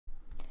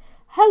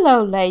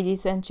Hello,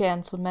 ladies and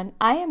gentlemen.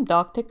 I am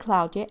Dr.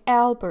 Claudia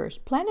Albers,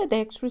 Planet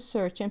X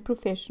research and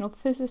professional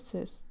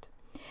physicist.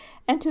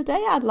 And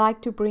today I'd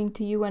like to bring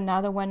to you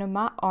another one of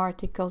my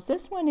articles.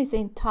 This one is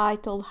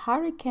entitled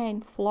Hurricane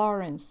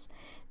Florence,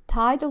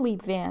 Tidal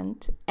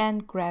Event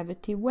and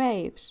Gravity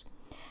Waves.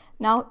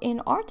 Now, in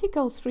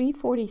Article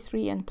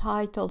 343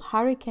 entitled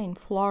Hurricane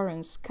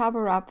Florence,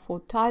 Cover-Up for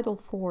Tidal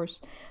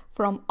Force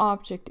from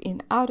Object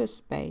in Outer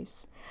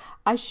Space,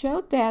 I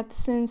showed that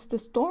since the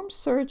storm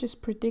surge is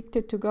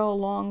predicted to go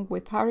along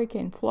with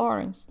Hurricane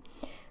Florence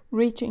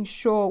reaching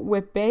shore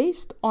were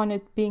based on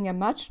it being a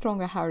much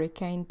stronger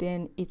hurricane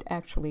than it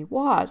actually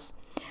was,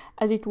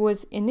 as it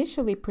was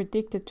initially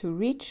predicted to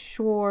reach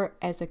shore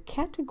as a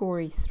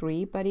Category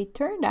 3, but it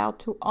turned out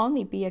to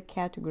only be a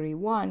Category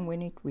 1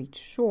 when it reached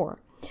shore.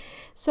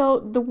 So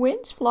the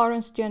winds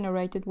Florence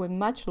generated were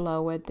much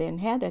lower than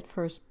had at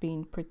first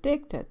been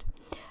predicted.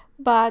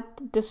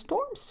 But the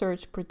storm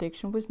surge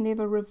prediction was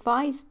never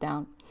revised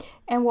down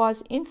and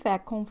was in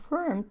fact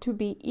confirmed to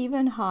be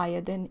even higher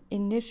than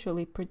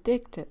initially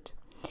predicted.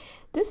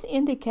 This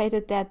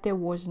indicated that there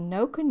was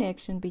no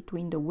connection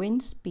between the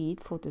wind speed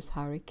for this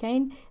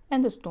hurricane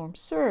and the storm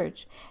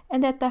surge,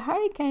 and that the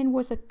hurricane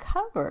was a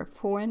cover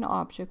for an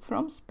object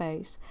from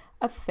space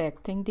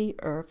affecting the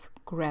Earth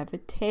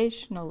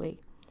gravitationally.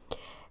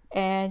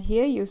 And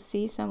here you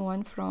see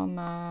someone from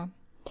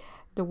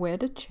the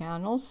Weather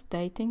Channel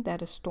stating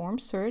that a storm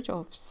surge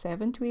of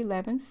 7 to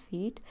 11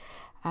 feet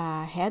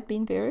had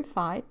been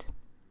verified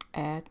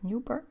at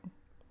New Bern.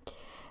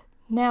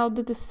 Now,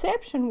 the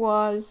deception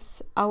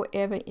was,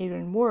 however,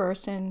 even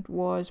worse and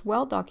was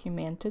well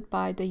documented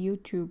by the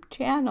YouTube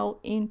channel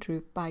In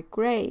Truth by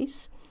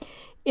Grace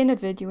in a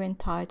video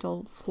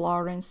entitled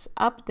Florence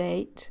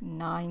Update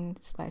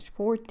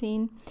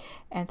 9/14.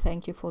 And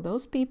thank you for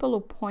those people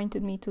who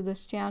pointed me to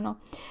this channel.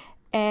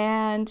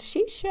 And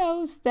she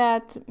shows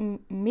that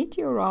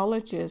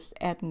meteorologists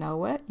at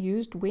NOAA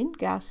used wind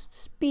gust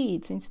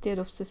speeds instead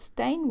of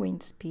sustained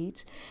wind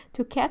speeds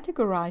to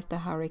categorize the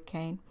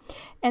hurricane,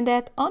 and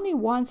that only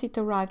once it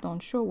arrived on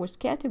shore was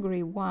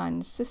Category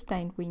 1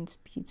 sustained wind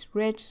speeds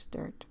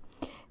registered,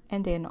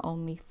 and then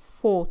only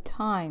 4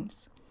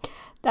 times.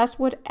 Thus,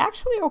 what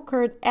actually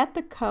occurred at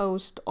the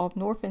coast of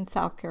North and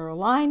South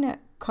Carolina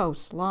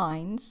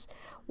coastlines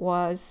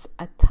was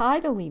a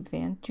tidal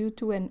event due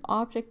to an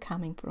object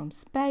coming from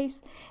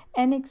space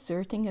and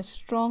exerting a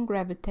strong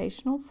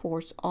gravitational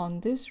force on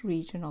this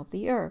region of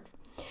the Earth.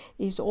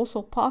 It is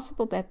also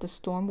possible that the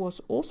storm was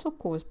also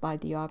caused by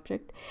the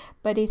object,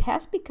 but it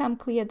has become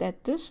clear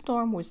that this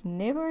storm was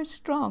never as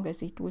strong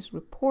as it was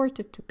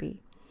reported to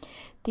be.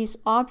 These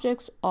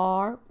objects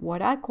are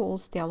what I call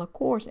stellar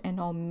cores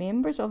and are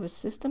members of a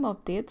system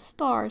of dead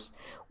stars,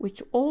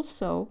 which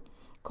also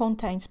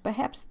contains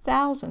perhaps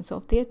thousands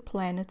of dead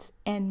planets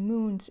and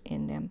moons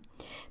in them.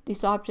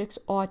 These objects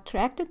are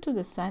attracted to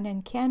the sun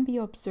and can be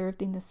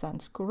observed in the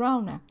sun's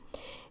corona.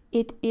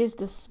 It is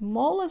the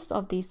smallest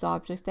of these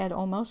objects that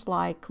are most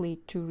likely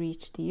to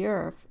reach the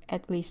Earth,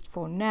 at least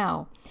for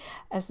now.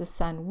 As the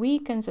sun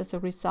weakens as a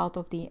result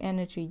of the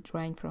energy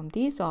drained from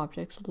these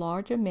objects,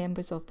 larger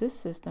members of this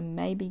system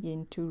may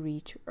begin to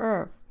reach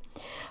Earth.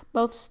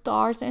 Both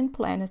stars and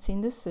planets in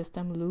the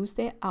system lose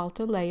their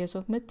outer layers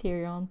of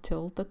material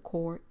until the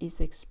core is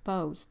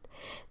exposed,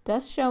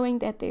 thus showing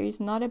that there is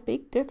not a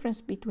big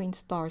difference between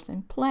stars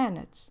and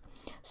planets.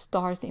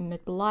 Stars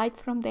emit light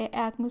from their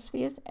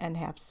atmospheres and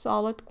have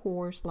solid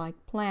cores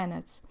like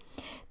planets.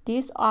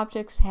 These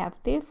objects have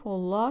therefore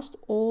lost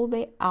all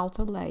their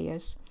outer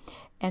layers,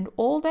 and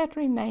all that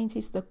remains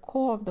is the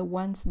core of the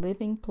once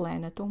living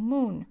planet or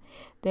moon.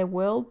 They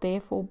will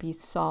therefore be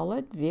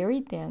solid, very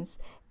dense,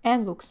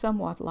 and look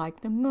somewhat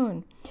like the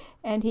moon.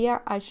 And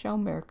here I show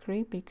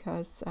Mercury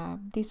because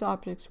these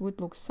objects would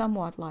look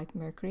somewhat like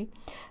Mercury.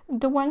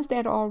 The ones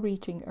that are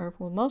reaching Earth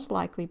will most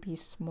likely be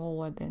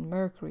smaller than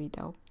Mercury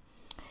though.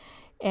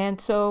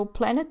 And so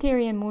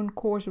planetary and moon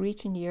cores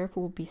reaching the Earth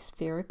will be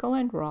spherical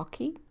and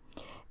rocky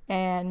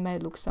and may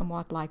look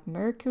somewhat like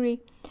Mercury,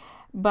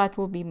 but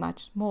will be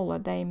much smaller.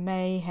 They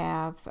may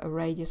have a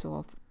radius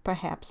of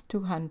perhaps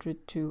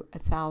 200 to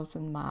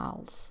 1,000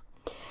 miles.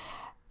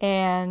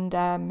 And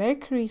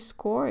Mercury's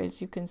core,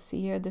 as you can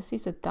see here, this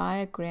is a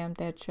diagram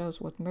that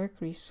shows what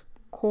Mercury's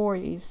core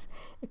is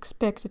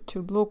expected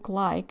to look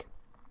like.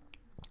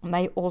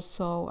 May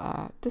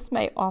also, this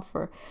may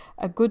offer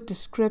a good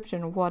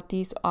description of what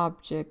these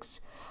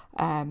objects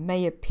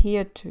may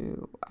appear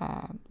to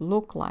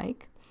look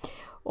like.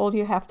 All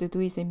you have to do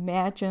is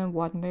imagine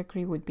what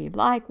Mercury would be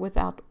like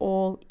without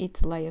all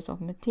its layers of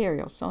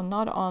material. So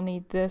not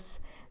only this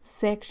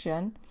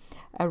section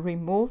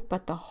removed,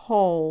 but the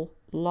whole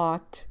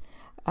lot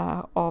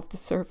of the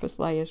surface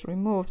layers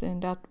removed,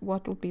 and that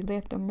what will be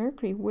left of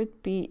Mercury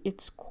would be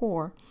its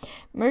core.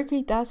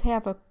 Mercury does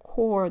have a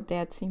core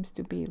that seems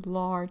to be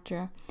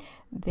larger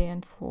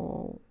than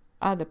for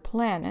other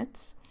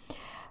planets,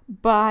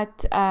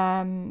 but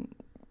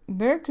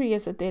Mercury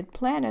as a dead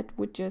planet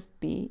would just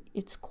be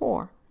its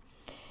core.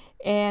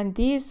 And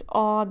these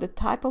are the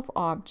type of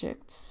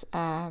objects,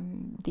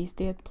 these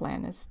dead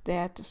planets,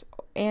 that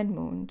and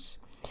moons.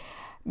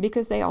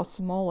 Because they are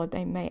smaller,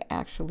 they may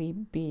actually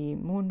be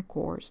moon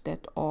cores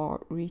that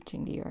are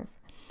reaching the Earth.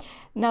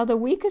 Now, the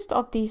weakest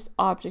of these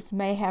objects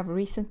may have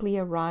recently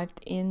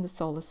arrived in the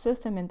solar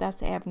system and thus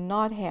have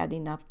not had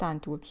enough time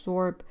to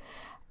absorb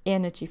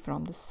energy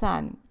from the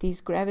sun.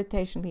 These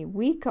gravitationally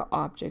weaker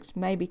objects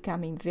may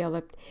become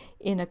enveloped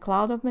in a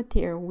cloud of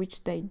material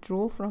which they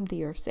draw from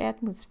the Earth's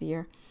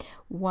atmosphere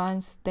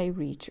once they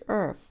reach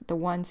Earth. The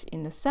ones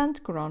in the sun's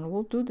corona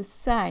will do the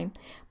same,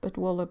 but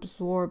will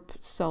absorb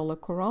solar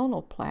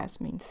coronal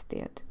plasma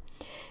instead.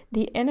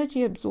 The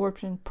energy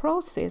absorption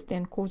process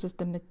then causes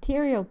the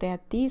material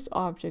that these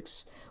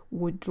objects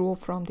would draw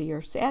from the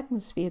Earth's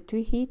atmosphere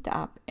to heat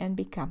up and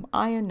become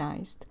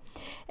ionized.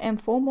 And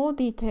for more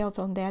details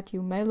on that,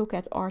 you may look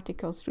at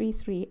Article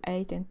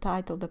 338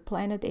 entitled The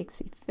Planet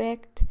X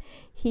Effect,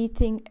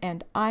 Heating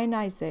and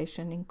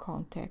Ionization in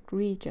Contact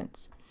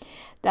Regions.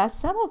 Thus,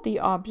 some of the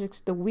objects,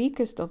 the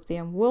weakest of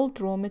them, will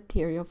draw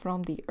material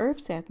from the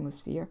Earth's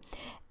atmosphere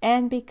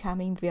and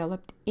become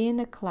enveloped in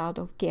a cloud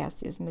of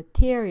gaseous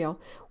material,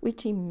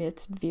 which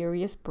emits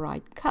various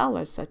bright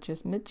colors, such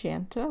as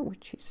magenta,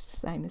 which is the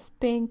same as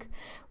pink,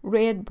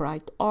 red,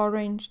 bright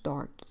orange,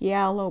 dark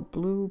yellow,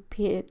 blue,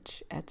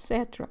 pitch,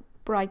 etc.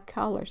 Bright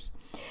colors.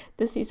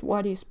 This is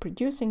what is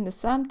producing the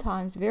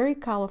sometimes very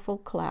colorful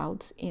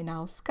clouds in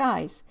our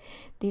skies.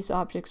 These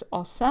objects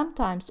are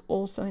sometimes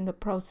also in the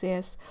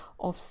process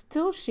of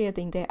still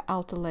shedding their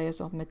outer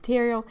layers of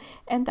material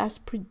and thus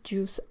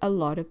produce a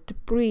lot of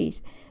debris.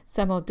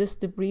 Some of this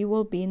debris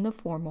will be in the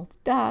form of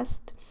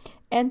dust,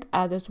 and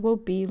others will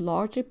be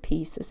larger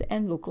pieces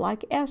and look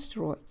like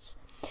asteroids.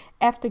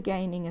 After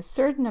gaining a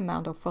certain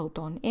amount of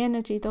photon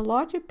energy, the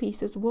larger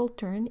pieces will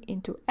turn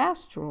into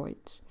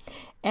asteroids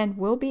and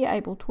will be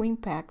able to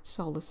impact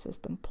solar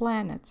system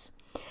planets.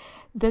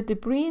 The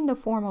debris in the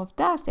form of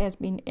dust has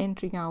been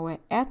entering our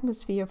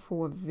atmosphere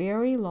for a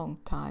very long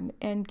time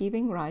and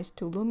giving rise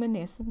to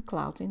luminescent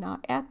clouds in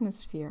our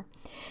atmosphere.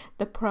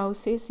 The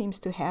process seems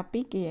to have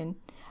begun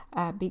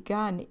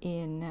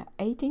in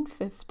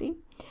 1850.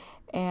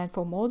 And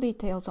for more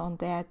details on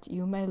that,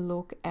 you may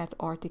look at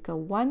Article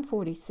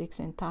 146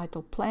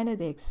 entitled Planet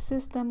X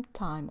System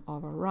Time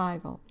of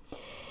Arrival.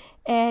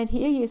 And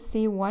here you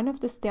see one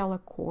of the stellar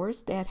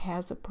cores that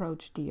has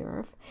approached the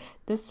Earth.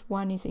 This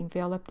one is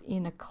enveloped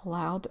in a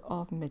cloud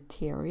of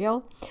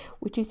material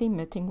which is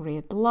emitting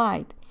red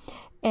light.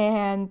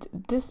 And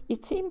this,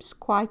 it seems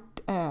quite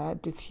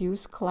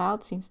diffuse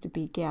cloud, seems to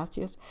be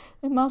gaseous.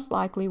 It most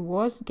likely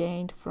was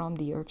gained from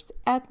the Earth's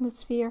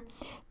atmosphere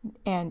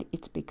and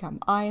it's become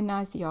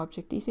ionized. The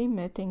object is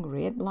emitting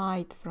red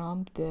light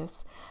from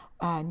this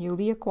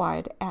newly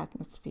acquired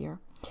atmosphere.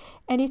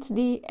 And it's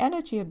the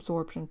energy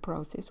absorption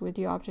process where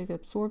the object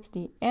absorbs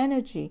the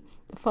energy,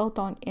 the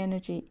photon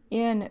energy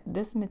in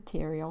this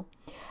material,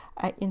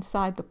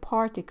 inside the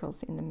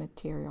particles in the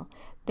material,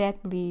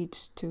 that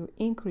leads to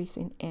increase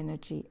in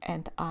energy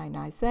and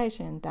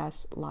ionization,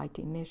 thus light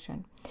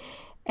emission.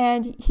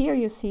 And here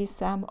you see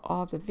some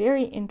of the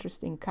very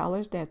interesting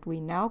colors that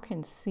we now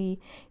can see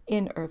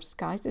in Earth's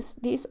skies.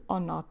 These are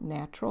not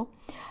natural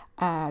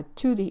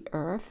to the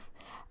Earth.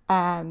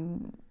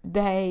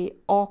 They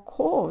are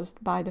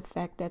caused by the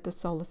fact that the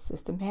solar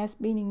system has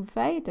been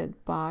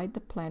invaded by the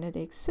Planet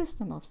X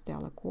system of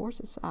stellar cores,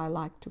 as I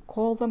like to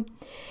call them.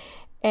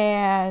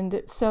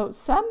 And so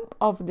some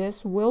of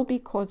this will be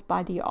caused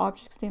by the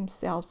objects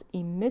themselves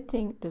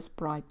emitting this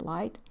bright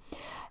light,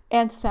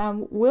 and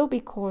some will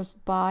be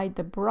caused by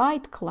the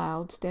bright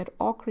clouds that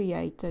are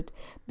created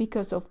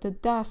because of the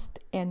dust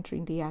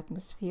entering the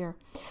atmosphere.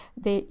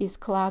 There is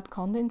cloud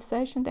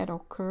condensation that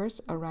occurs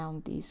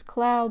around these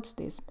clouds.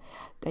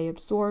 They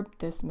absorb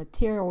this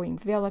material,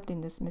 enveloped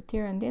in this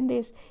material, and then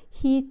there's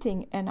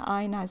heating and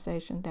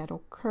ionization that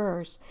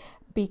occurs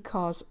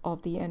because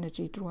of the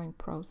energy drawing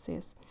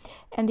process.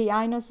 And the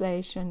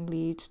ionization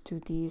leads to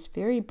these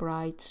very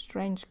bright,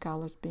 strange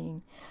colors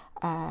being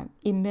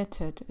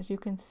emitted. As you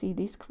can see,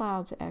 these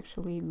clouds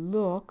actually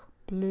look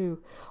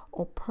blue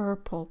or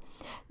purple.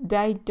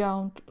 They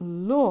don't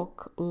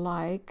look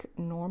like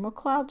normal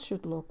clouds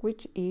should look,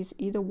 which is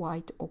either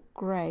white or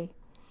gray.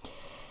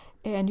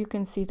 And you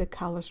can see the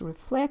colors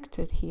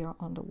reflected here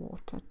on the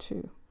water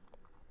too.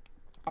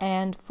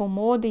 And for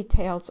more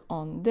details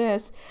on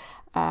this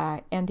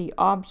and the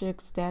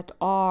objects that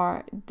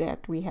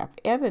we have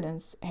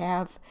evidence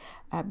have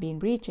been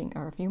reaching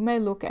Earth, you may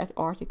look at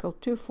Article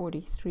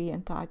 243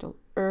 entitled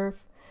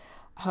Earth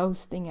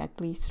hosting at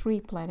least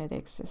 3 Planet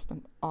X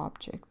system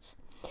objects.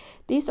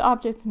 These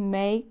objects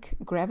make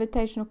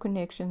gravitational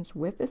connections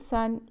with the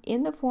Sun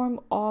in the form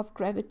of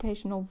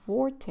gravitational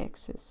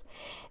vortexes.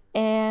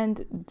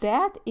 And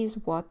that is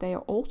what they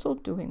are also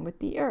doing with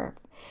the Earth.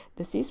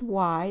 This is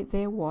why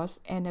there was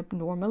an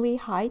abnormally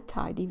high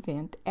tide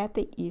event at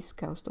the east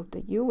coast of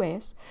the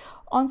US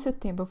on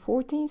September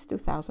 14,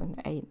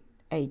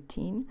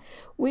 2018,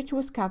 which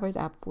was covered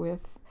up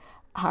with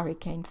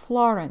Hurricane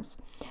Florence.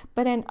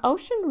 But an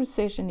ocean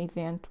recession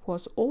event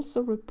was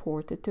also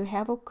reported to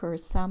have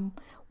occurred some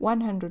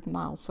 100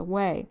 miles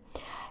away.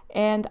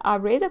 And I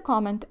read a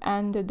comment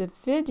under the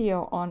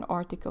video on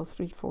article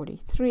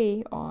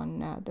 343,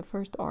 on the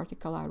first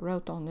article I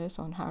wrote on this,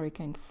 on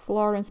Hurricane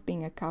Florence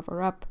being a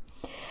cover-up,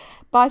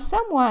 by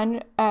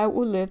someone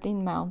who lived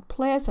in Mount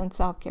Pleasant,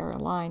 South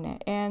Carolina.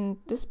 And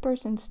this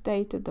person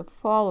stated the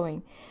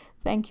following: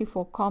 "Thank you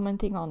for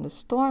commenting on the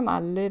storm.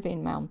 I live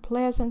in Mount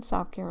Pleasant,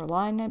 South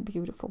Carolina,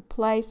 beautiful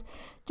place,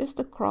 just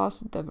across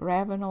the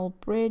Ravenel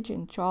Bridge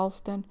in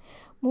Charleston.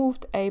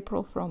 Moved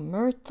April from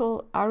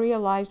Myrtle. I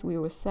realized we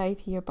were safe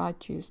here by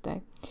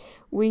Tuesday.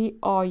 We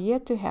are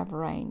yet to have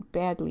rain,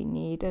 badly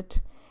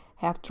needed.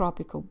 Have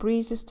tropical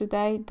breezes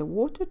today. The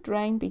water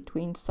drained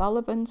between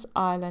Sullivan's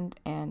Island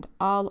and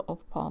Isle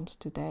of Palms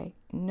today.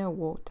 No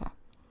water."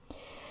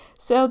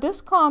 So this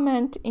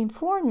comment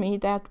informed me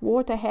that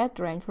water had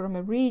drained from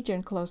a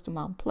region close to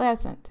Mount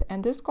Pleasant,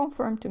 and this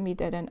confirmed to me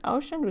that an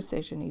ocean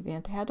recession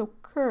event had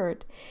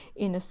occurred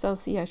in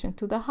association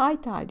to the high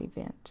tide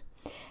event.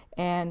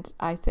 And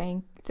I'd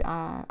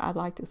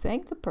like to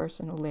thank the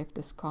person who left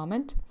this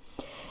comment.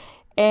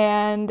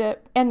 And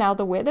now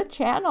the Weather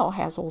Channel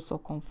has also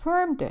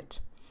confirmed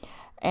it.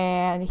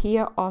 And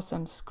here are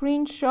some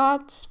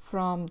screenshots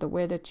from the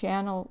Weather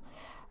Channel,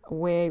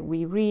 where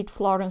we read: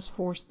 "Florence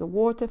forced the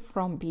water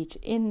from Beach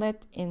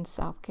Inlet in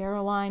South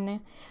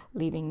Carolina,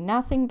 leaving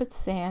nothing but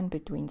sand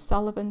between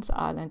Sullivan's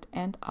Island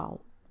and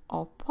Isle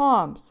of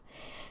Palms."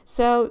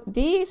 So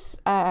these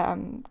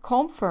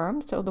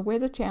confirmed, so the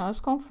Weather Channel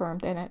has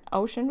confirmed that an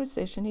ocean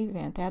recession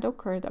event had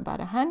occurred about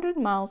 100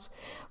 miles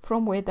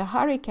from where the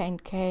hurricane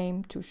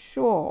came to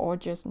shore, or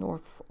just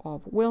north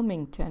of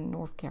Wilmington,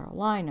 North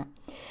Carolina.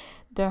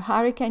 The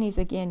hurricane is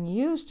again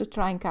used to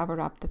try and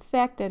cover up the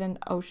fact that an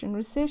ocean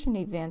recession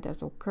event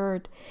has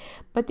occurred.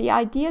 But the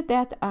idea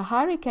that a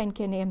hurricane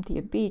can empty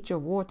a beach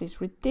of water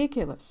is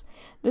ridiculous.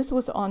 This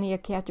was only a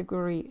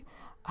Category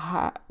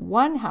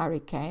 1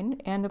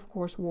 hurricane, and of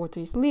course water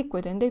is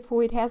liquid, and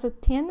therefore it has a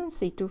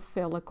tendency to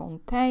fill a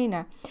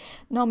container,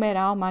 no matter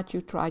how much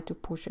you try to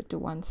push it to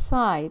one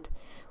side.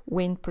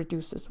 Wind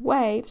produces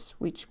waves,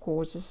 which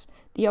causes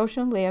the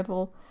ocean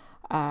level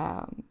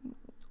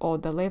or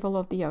the level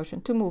of the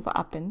ocean to move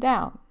up and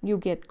down. You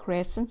get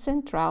crescents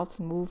and troughs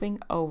moving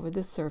over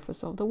the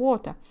surface of the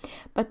water.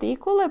 But the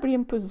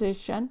equilibrium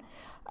position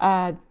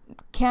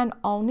can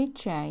only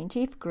change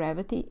if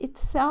gravity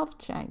itself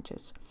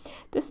changes.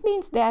 This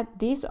means that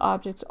these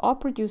objects are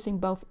producing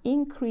both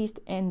increased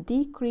and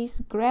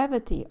decreased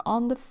gravity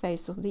on the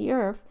face of the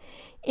Earth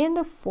in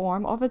the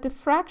form of a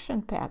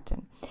diffraction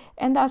pattern,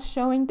 and thus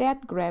showing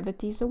that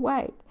gravity is a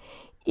wave.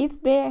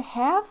 If there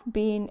have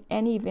been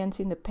any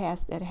events in the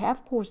past that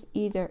have caused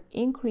either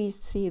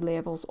increased sea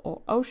levels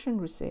or ocean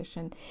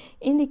recession,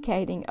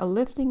 indicating a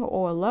lifting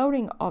or a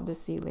lowering of the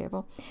sea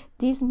level,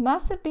 these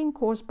must have been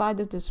caused by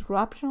the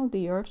disruption of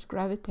the Earth's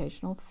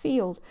gravitational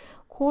field,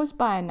 caused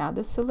by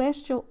another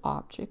celestial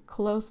object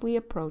closely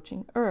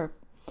approaching Earth.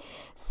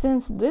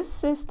 Since this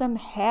system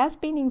has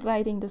been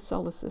invading the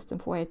solar system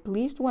for at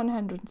least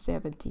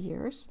 170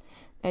 years,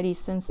 that is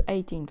since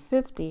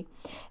 1850,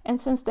 and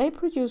since they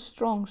produce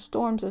strong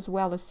storms as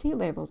well as sea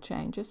level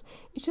changes,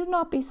 it should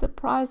not be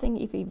surprising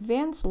if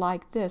events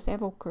like this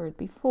have occurred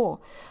before.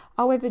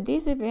 However,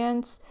 these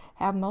events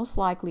have most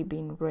likely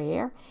been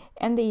rare,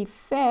 and the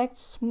effects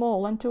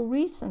small until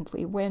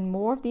recently, when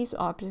more of these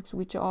objects,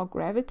 which are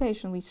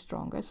gravitationally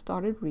stronger,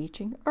 started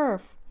reaching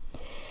Earth.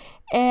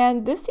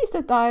 And this is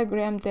the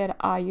diagram that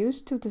I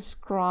used to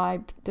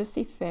describe this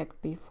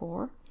effect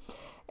before.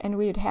 And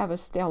we would have a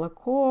stellar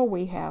core.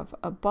 We have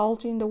a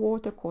bulge in the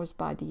water caused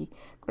by the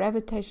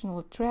gravitational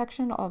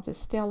attraction of the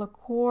stellar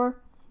core.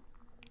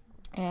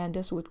 And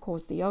this would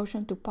cause the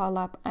ocean to pile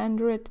up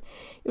under it.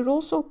 It would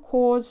also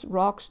cause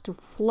rocks to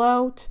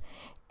float.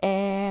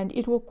 And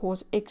it will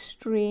cause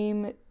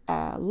extreme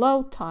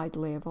low tide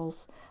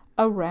levels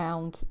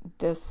around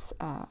this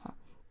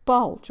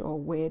bulge, or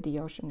where the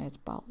ocean has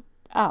bulged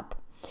up.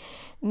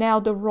 Now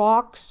the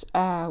rocks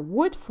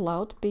would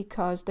float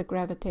because the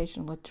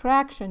gravitational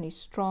attraction is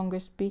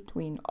strongest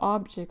between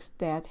objects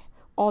that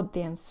are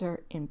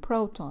denser in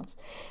protons.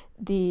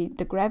 The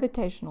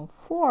gravitational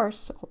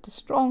force, or the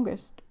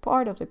strongest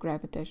part of the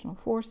gravitational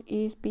force,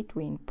 is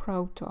between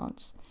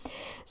protons.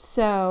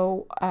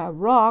 So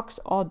rocks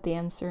are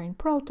denser in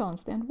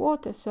protons than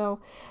water, so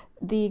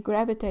the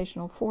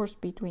gravitational force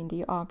between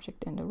the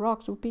object and the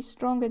rocks would be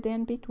stronger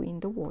than between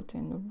the water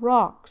and the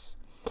rocks.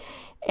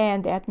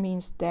 And that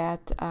means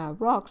that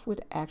rocks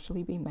would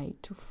actually be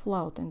made to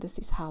float, and this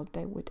is how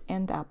they would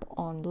end up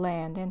on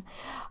land. And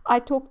I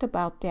talked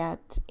about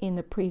that in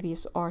the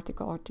previous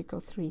article,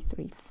 Article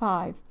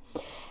 335.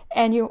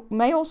 And you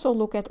may also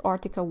look at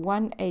Article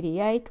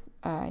 188,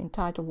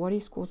 entitled "What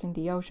is Causing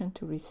the Ocean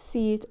to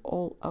Recede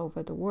All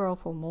Over the World,"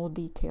 for more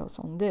details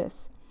on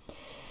this.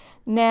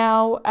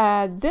 Now,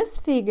 this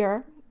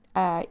figure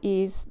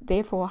is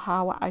therefore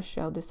how I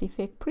showed this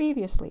effect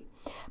previously.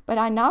 But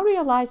I now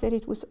realize that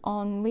it was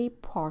only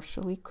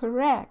partially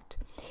correct.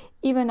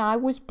 Even I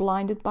was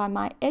blinded by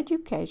my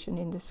education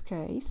in this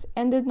case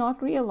and did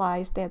not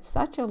realize that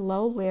such a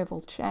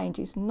low-level change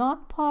is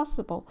not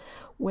possible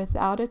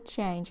without a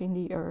change in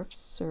the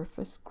Earth's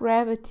surface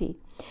gravity.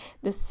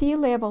 The sea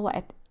level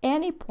at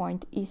any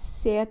point is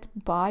set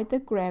by the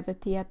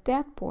gravity at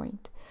that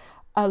point.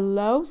 A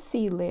low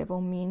sea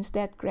level means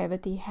that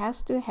gravity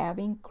has to have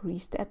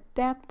increased at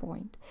that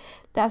point.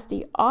 Thus,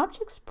 the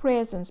object's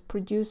presence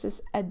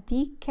produces a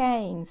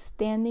decaying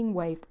standing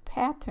wave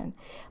pattern,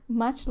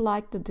 much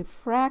like the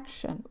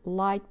diffraction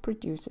light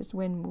produces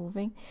when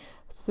moving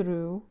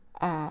through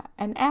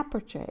an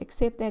aperture,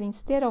 except that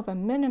instead of a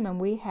minimum,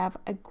 we have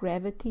a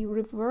gravity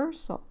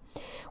reversal.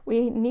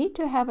 We need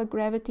to have a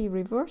gravity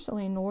reversal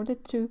in order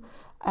to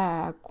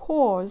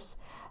cause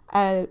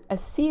a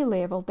sea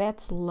level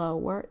that's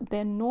lower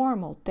than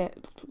normal,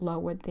 that's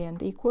lower than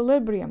the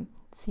equilibrium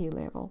sea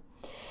level.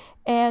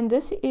 And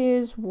this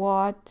is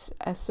what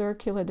a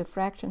circular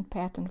diffraction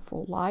pattern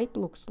for light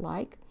looks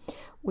like.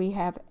 We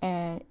have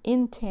an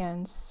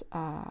intense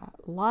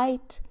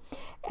light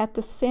at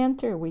the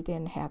center. We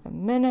then have a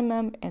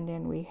minimum, and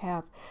then we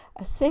have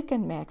a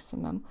second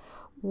maximum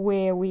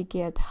where we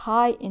get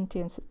high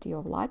intensity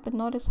of light, but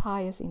not as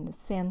high as in the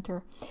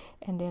center,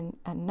 and then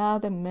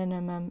another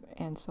minimum,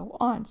 and so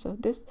on. So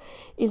this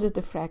is a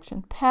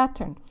diffraction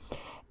pattern.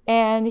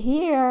 And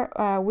here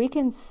we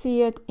can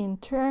see it in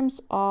terms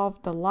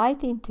of the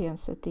light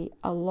intensity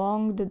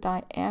along the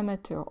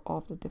diameter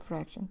of the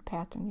diffraction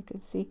pattern. You can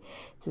see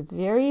it's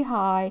very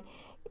high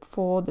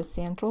for the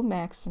central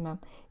maximum.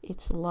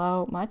 It's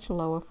low, much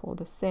lower for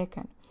the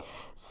second.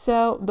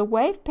 So the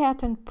wave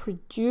pattern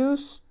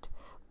produced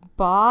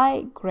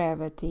by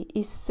gravity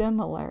is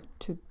similar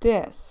to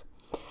this.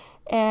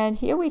 And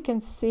here we can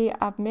see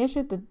I've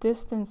measured the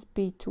distance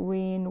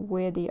between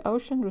where the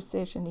ocean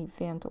recession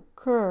event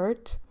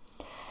occurred,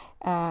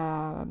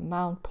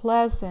 Mount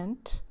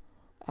Pleasant,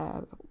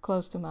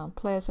 close to Mount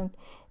Pleasant,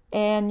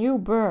 and New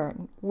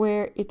Bern,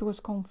 where it was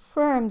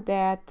confirmed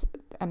that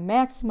a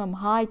maximum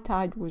high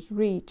tide was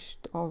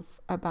reached of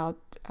about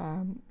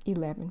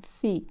 11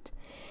 feet.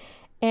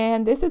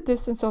 And there's a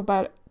distance of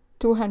about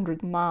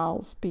 200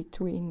 miles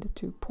between the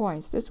 2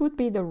 points. This would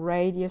be the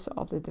radius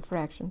of the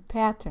diffraction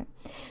pattern.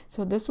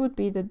 So this would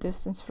be the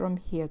distance from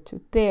here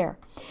to there.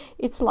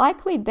 It's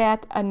likely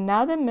that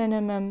another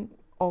minimum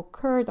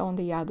occurred on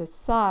the other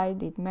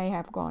side. It may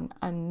have gone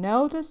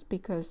unnoticed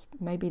because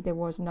maybe there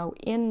was no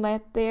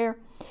inlet there,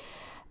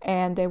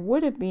 and there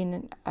would have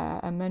been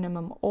a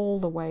minimum all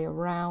the way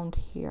around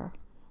here.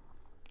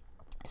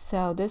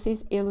 So this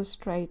is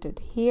illustrated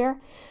here.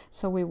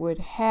 So we would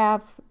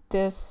have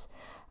this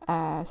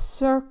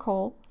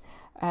circle.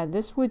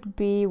 This would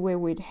be where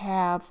we'd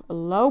have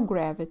low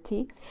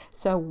gravity,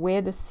 so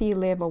where the sea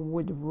level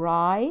would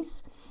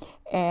rise,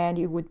 and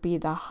it would be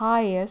the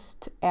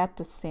highest at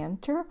the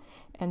center,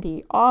 and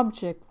the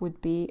object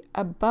would be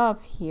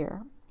above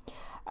here.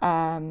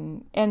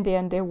 And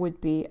then there would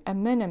be a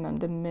minimum.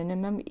 The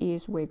minimum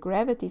is where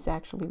gravity is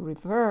actually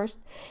reversed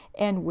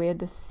and where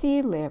the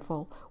sea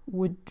level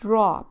would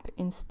drop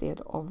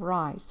instead of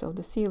rise. So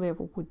the sea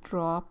level would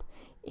drop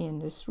in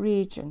this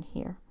region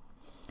here,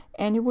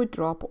 and it would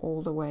drop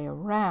all the way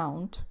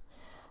around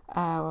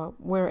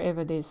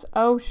wherever there's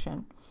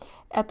ocean.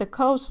 At the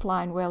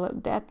coastline, well,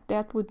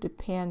 that would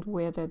depend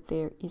whether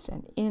there is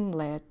an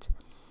inlet,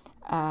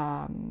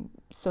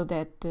 so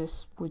that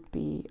this would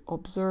be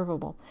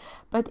observable.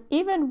 But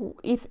even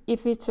if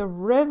it's a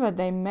river,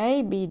 there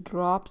may be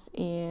drops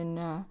in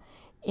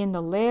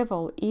the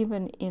level,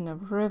 even in a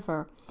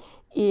river,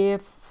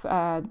 if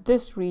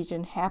this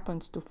region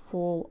happens to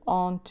fall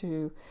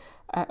onto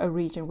a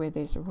region where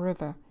there's a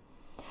river.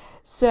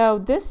 So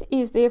this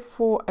is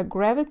therefore a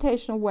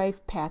gravitational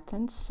wave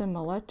pattern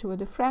similar to a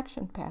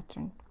diffraction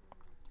pattern.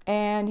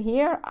 And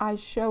here I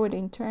show it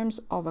in terms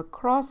of a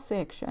cross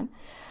section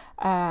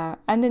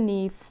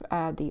underneath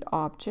the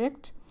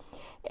object,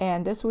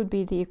 and this would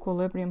be the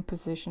equilibrium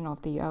position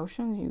of the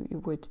ocean. You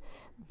would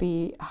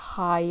be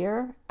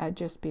higher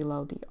just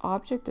below the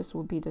object. This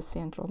will be the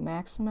central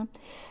maximum.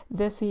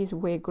 This is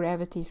where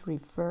gravity is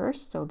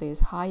reversed, so there's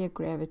higher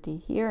gravity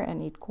here,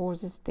 and it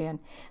causes then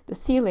the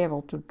sea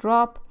level to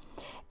drop.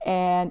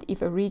 And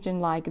if a region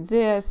like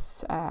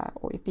this,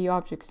 or if the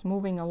object is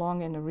moving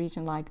along in a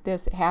region like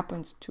this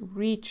happens to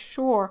reach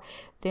shore,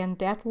 then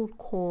that will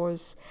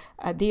cause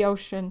the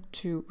ocean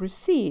to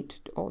recede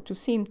or to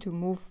seem to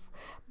move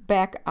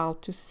back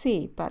out to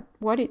sea. But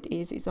what it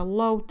is a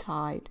low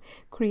tide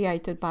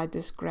created by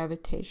this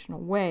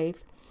gravitational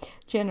wave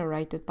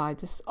generated by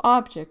this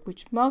object,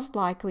 which most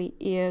likely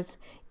is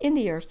in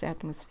the Earth's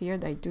atmosphere.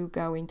 They do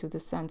go into the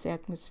sun's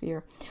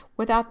atmosphere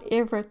without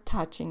ever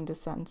touching the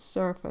sun's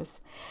surface.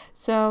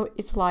 So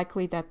it's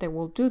likely that they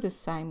will do the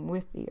same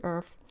with the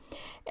Earth.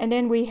 And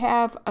then we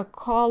have a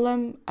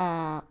column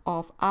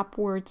of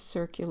upward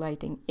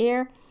circulating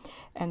air,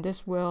 and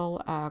this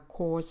will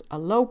cause a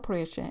low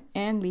pressure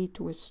and lead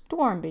to a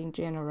storm being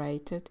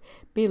generated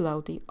below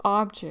the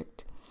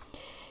object.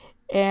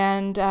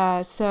 And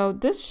so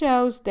this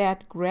shows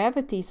that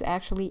gravity is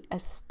actually a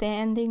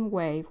standing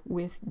wave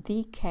with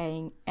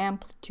decaying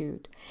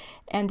amplitude.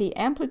 And the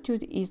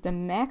amplitude is the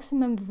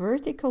maximum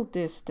vertical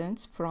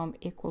distance from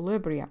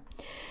equilibrium.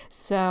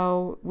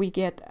 So we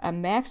get a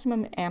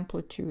maximum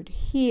amplitude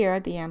here,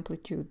 the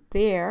amplitude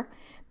there,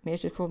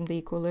 measured from the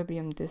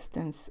equilibrium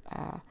distance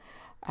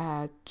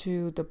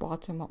to the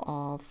bottom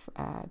of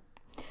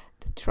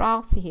the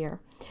trough here,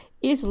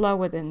 is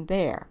lower than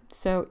there.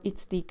 So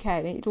it's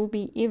decayed. It will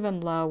be even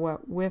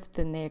lower with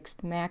the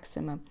next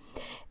maximum.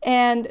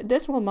 And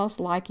this will most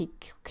likely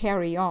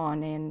carry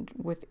on and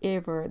with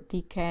ever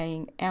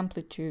decaying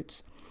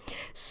amplitudes.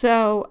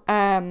 So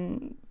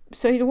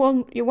it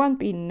won't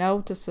be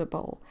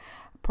noticeable.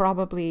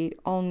 Probably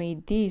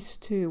only these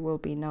two will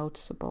be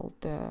noticeable,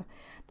 the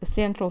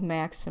central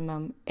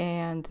maximum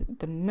and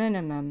the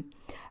minimum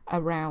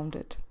around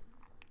it.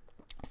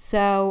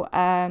 So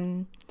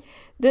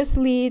this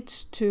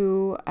leads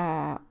to,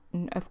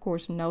 of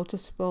course,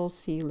 noticeable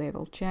sea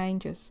level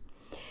changes.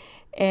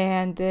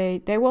 And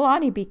they will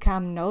only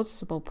become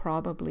noticeable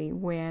probably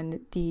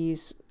when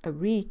these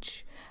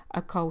reach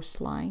a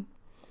coastline.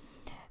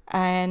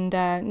 And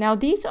now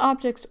these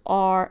objects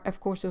are, of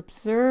course,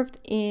 observed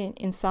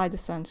inside the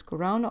sun's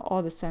corona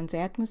or the sun's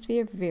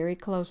atmosphere, very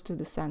close to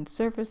the sun's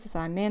surface, as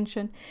I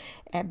mentioned,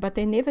 but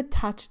they never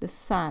touch the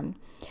sun.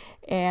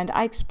 And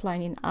I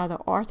explain in other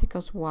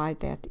articles why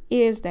that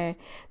is,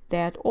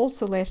 that all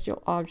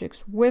celestial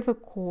objects with a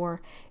core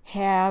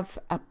have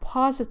a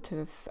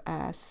positive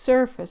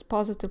surface,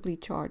 positively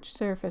charged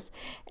surface,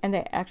 and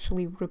they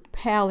actually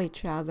repel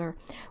each other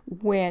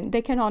when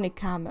they can only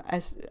come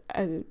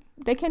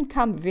they can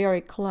come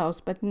very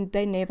close, but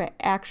they never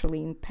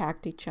actually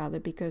impact each other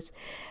because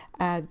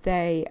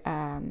they,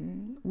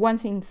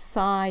 once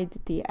inside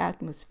the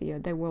atmosphere,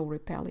 they will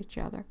repel each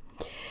other.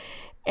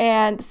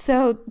 And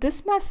so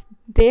this must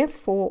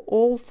therefore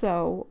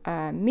also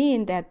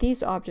mean that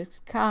these objects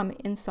come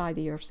inside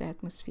the Earth's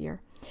atmosphere.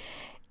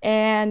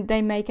 And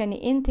they make an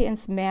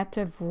intense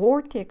matter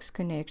vortex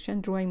connection,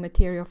 drawing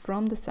material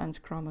from the sun's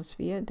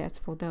chromosphere. That's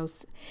for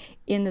those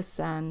in the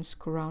sun's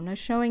corona,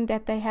 showing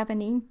that they have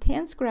an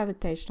intense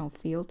gravitational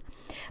field,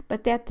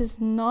 but that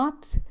does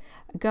not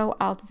go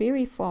out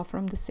very far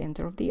from the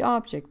center of the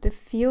object. The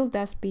field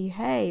thus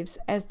behaves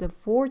as the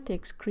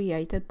vortex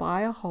created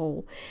by a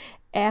hole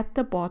at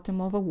the bottom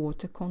of a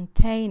water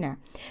container.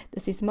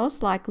 This is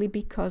most likely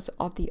because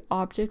of the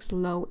object's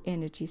low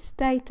energy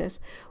status,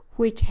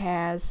 which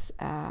has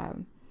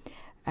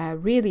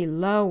really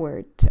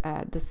lowered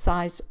the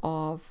size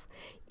of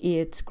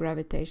its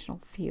gravitational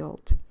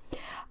field.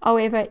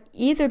 However,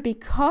 either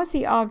because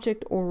the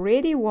object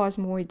already was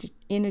more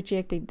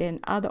energetic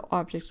than other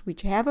objects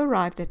which have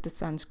arrived at the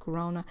sun's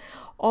corona,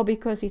 or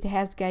because it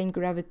has gained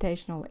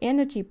gravitational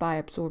energy by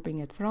absorbing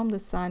it from the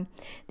sun,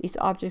 these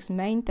objects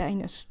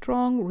maintain a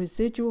strong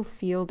residual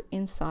field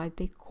inside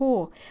their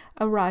core,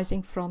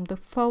 arising from the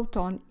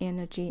photon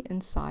energy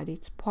inside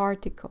its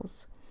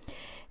particles.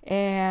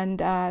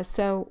 And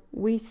so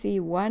we see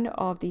one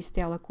of these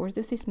stellar cores.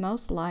 This is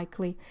most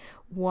likely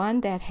one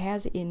that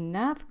has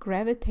enough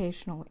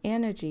gravitational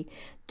energy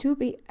to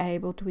be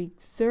able to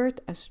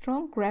exert a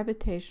strong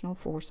gravitational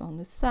force on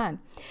the sun.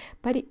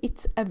 But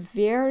it's a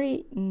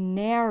very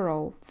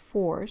narrow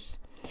force,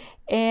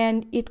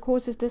 and it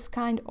causes this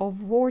kind of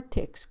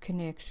vortex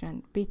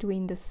connection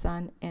between the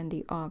sun and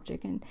the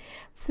object. And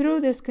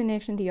through this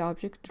connection, the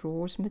object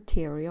draws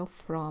material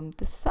from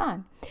the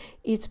sun.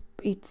 It's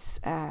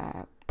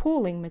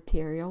pulling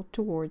material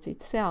towards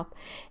itself,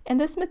 and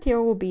this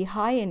material will be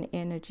high in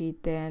energy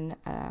than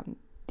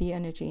the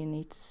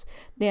energy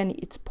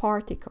its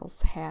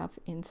particles have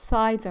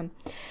inside them.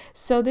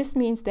 So this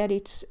means that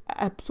it's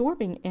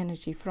absorbing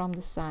energy from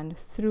the sun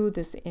through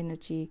this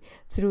energy,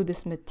 through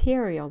this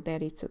material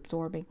that it's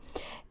absorbing.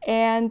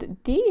 And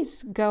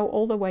these go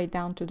all the way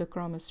down to the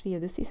chromosphere.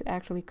 This is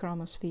actually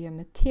chromosphere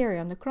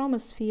material, and the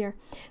chromosphere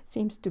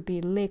seems to be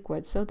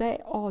liquid. So they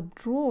are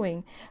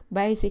drawing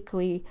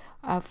basically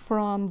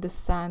from the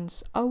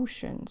sun's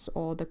oceans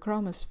or the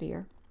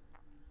chromosphere.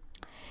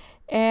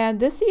 And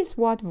this is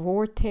what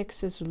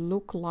vortexes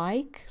look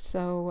like.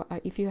 So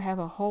if you have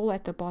a hole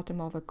at the bottom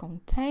of a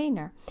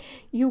container,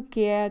 you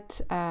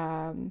get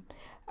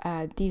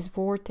these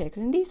vortexes.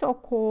 And these are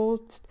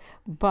caused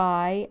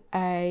by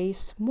a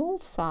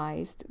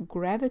small-sized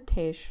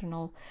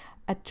gravitational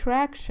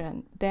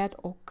attraction that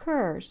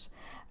occurs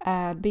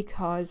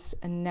because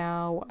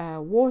now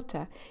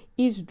water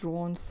is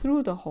drawn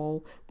through the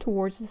hole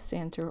towards the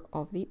center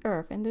of the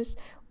Earth. And this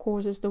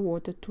causes the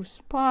water to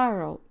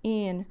spiral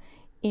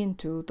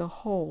into the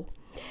hole.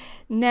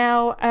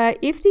 Now,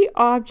 if the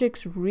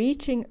objects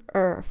reaching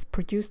Earth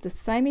produce the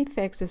same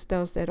effects as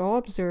those that are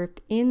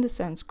observed in the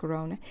sun's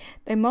corona,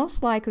 they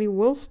most likely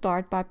will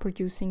start by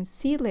producing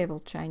sea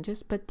level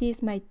changes, but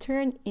these may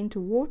turn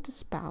into water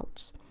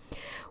spouts,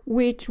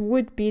 which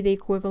would be the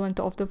equivalent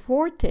of the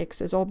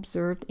vortexes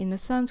observed in the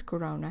sun's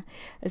corona,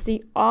 as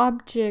the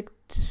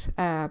object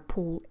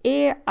pull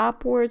air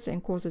upwards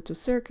and cause it to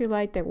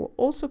circulate. They will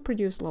also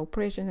produce low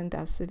pressure and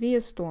thus severe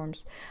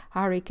storms,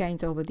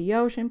 hurricanes over the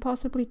ocean,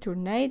 possibly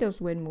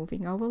tornadoes when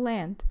moving over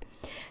land.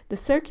 The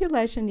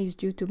circulation is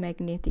due to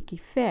magnetic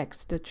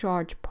effects. The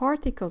charged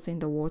particles in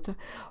the water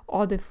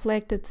are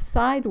deflected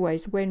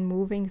sideways when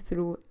moving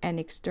through an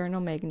external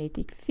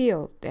magnetic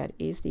field, that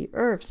is the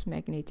Earth's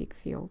magnetic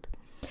field.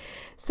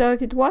 So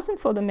if it wasn't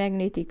for the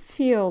magnetic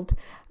field,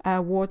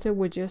 water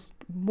would just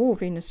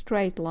move in a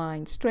straight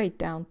line, straight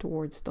down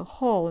towards the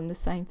hole, and the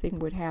same thing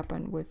would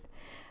happen with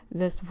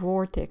this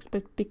vortex.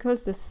 But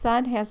because the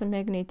sun has a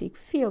magnetic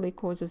field, it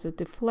causes a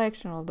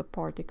deflection of the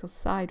particles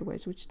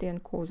sideways, which then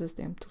causes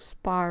them to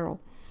spiral.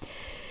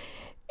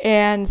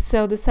 And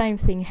so the same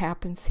thing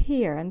happens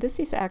here, and this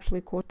is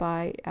actually caused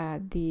by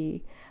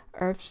the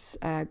Earth's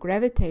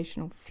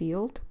gravitational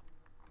field,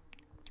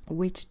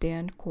 which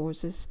then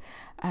causes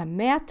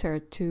matter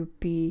to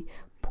be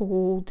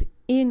pulled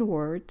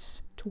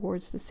inwards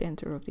towards the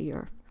center of the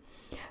Earth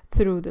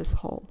through this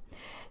hole.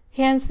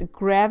 Hence,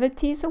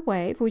 gravity is a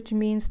wave, which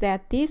means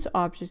that these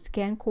objects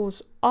can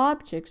cause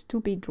objects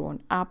to be drawn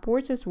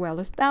upwards as well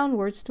as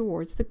downwards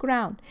towards the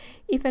ground.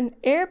 If an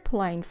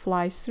airplane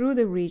flies through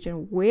the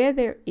region where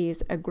there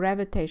is a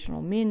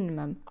gravitational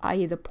minimum,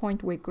 i.e. the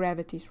point where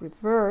gravity is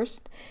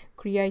reversed,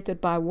 created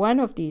by one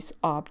of these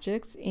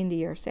objects in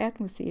the Earth's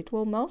atmosphere, it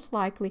will most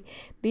likely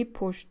be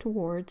pushed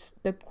towards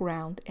the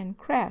ground and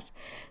crash.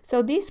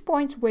 So these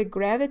points where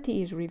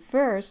gravity is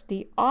reversed,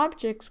 the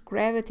object's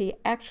gravity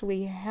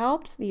actually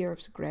helps the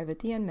Earth's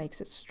gravity and makes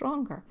it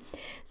stronger.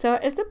 So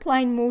as the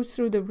plane moves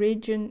through the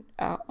region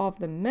of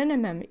the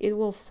minimum, it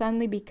will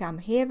suddenly become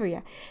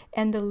heavier,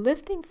 and the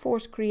lifting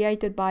force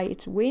created by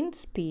its wind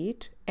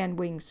speed and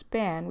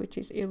wingspan, which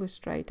is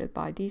illustrated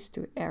by these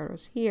two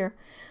arrows here,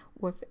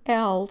 with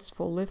L's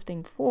for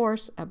lifting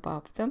force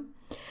above them.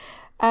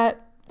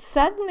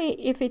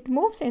 Suddenly, if it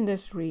moves in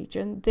this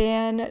region,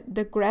 then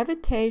the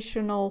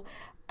gravitational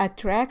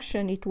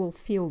attraction it will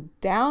feel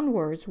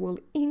downwards will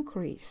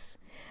increase.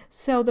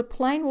 So the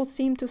plane will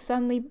seem to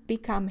suddenly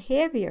become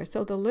heavier.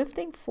 So the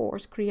lifting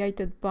force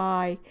created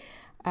by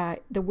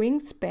the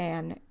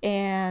wingspan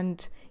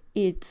and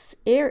its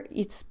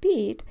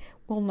speed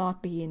will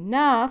not be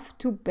enough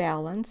to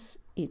balance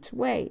its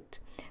weight.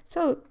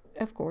 So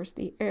of course,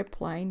 the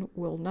airplane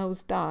will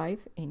nosedive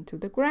into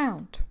the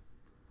ground.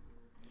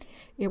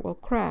 It will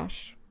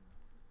crash.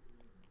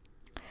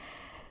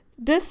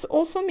 This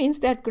also means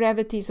that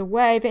gravity is a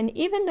wave, and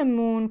even the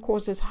moon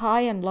causes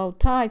high and low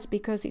tides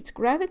because its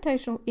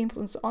gravitational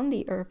influence on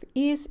the Earth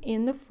is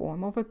in the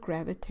form of a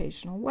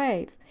gravitational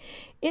wave.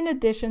 In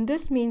addition,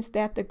 this means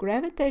that the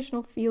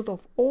gravitational field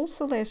of all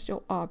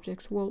celestial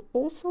objects will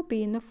also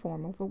be in the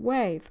form of a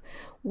wave,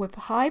 with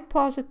high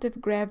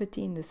positive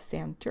gravity in the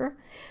center,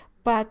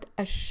 but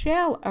a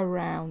shell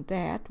around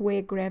that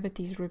where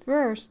gravity is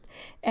reversed,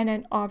 and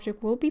an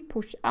object will be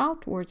pushed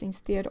outwards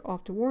instead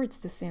of towards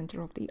the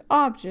center of the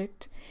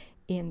object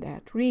in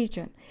that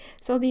region.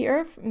 So the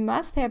Earth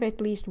must have at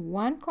least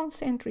one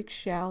concentric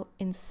shell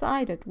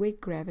inside it where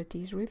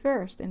gravity is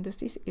reversed, and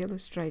this is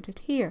illustrated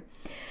here.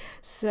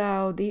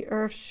 So the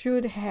Earth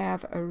should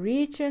have a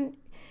region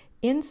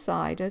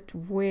inside it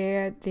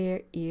where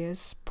there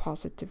is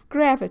positive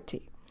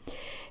gravity.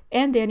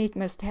 And then it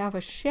must have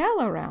a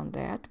shell around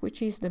that,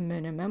 which is the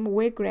minimum,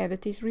 where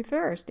gravity is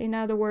reversed. In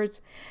other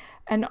words,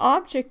 an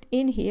object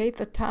in here, if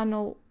a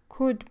tunnel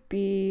could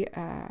be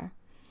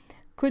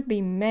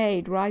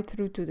made right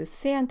through to the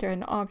center,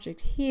 an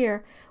object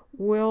here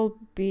will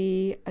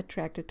be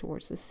attracted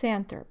towards the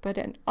center. But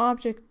an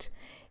object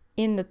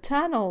in the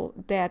tunnel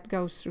that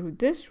goes through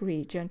this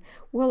region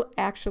will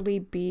actually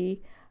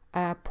be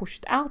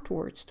pushed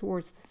outwards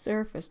towards the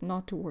surface,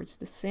 not towards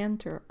the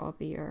center of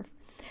the Earth,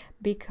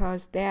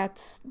 because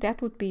that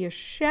would be a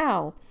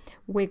shell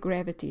where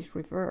gravity is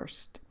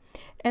reversed.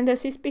 And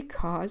this is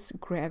because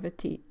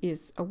gravity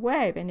is a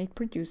wave and it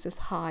produces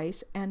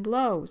highs and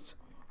lows.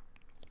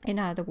 In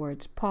other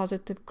words,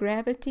 positive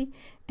gravity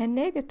and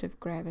negative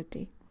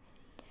gravity.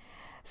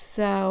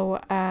 So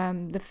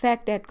the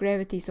fact that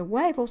gravity is a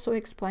wave also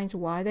explains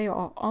why there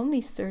are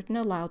only certain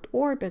allowed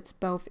orbits,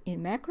 both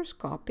in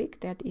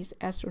macroscopic, that is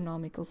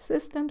astronomical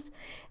systems,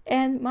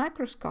 and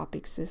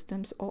microscopic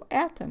systems or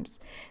atoms.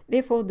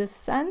 Therefore, the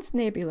sun's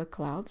nebula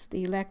clouds,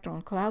 the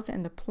electron clouds,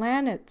 and the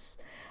planets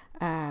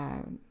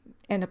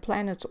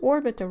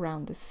orbit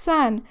around the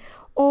sun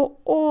are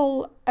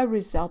all a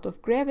result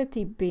of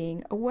gravity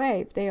being a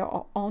wave. There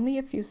are only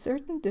a few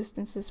certain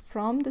distances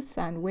from the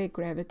sun where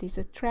gravity is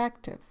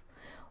attractive,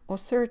 or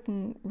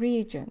certain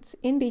regions.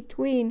 In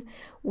between,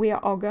 we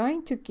are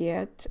going to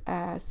get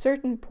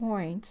certain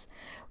points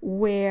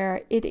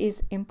where it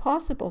is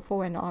impossible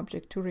for an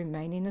object to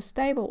remain in a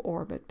stable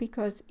orbit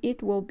because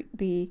it will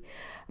be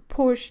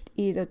pushed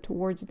either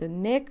towards the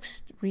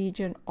next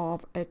region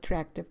of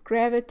attractive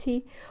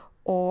gravity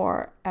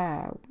or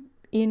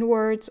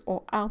inwards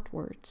or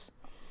outwards.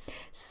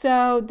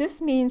 So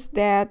this means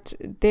that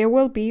there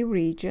will be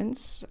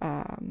regions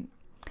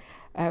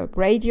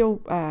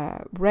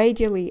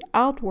radially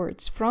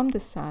outwards from the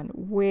sun,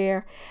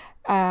 where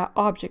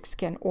objects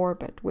can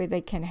orbit, where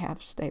they can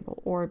have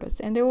stable orbits.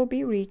 And there will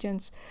be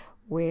regions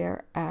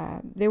where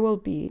there will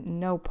be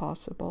no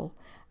possible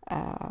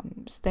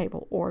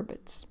stable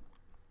orbits.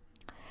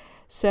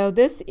 So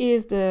this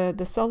is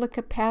the solar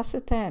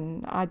capacitor,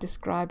 and I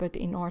describe it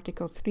in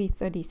article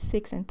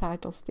 336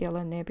 entitled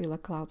Stellar Nebula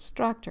Cloud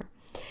Structure.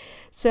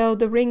 So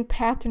the ring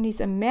pattern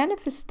is a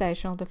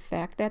manifestation of the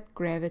fact that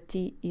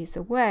gravity is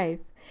a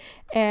wave.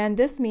 And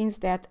this means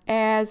that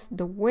as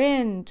the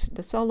wind,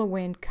 the solar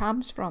wind,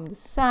 comes from the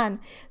sun,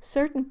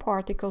 certain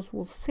particles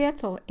will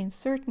settle in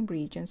certain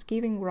regions,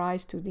 giving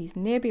rise to these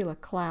nebula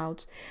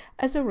clouds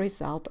as a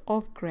result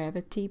of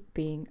gravity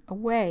being a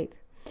wave.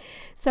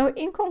 So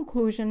in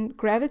conclusion,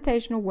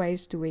 gravitational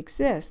waves do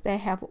exist. They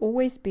have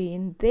always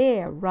been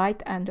there, right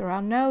under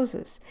our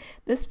noses.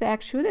 This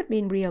fact should have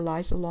been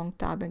realized a long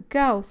time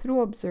ago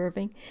through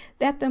observing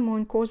that the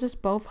moon causes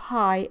both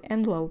high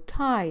and low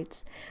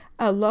tides.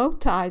 A low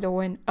tide,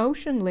 or an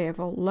ocean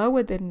level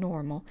lower than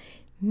normal,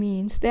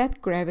 means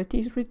that gravity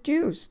is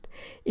reduced.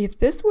 If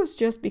this was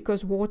just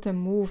because water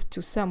moved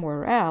to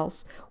somewhere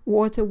else,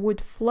 water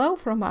would flow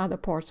from other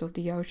parts of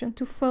the ocean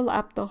to fill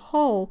up the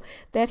hole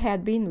that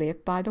had been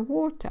left by the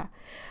water,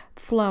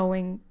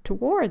 flowing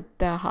toward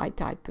the high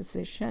tide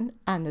position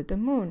under the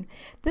moon.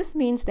 This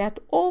means that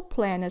all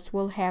planets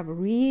will have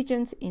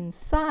regions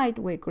inside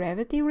where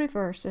gravity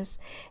reverses,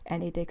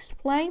 and it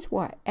explains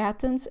why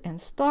atoms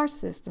and star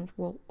systems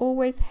will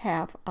always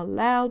have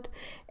allowed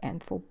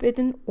and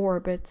forbidden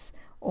orbits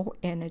or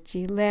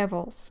energy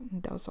levels.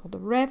 And those are the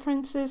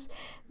references.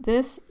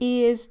 This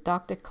is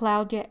Dr.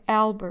 Claudia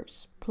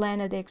Albers,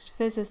 Planet X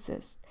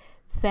physicist.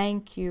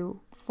 Thank you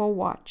for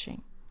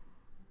watching.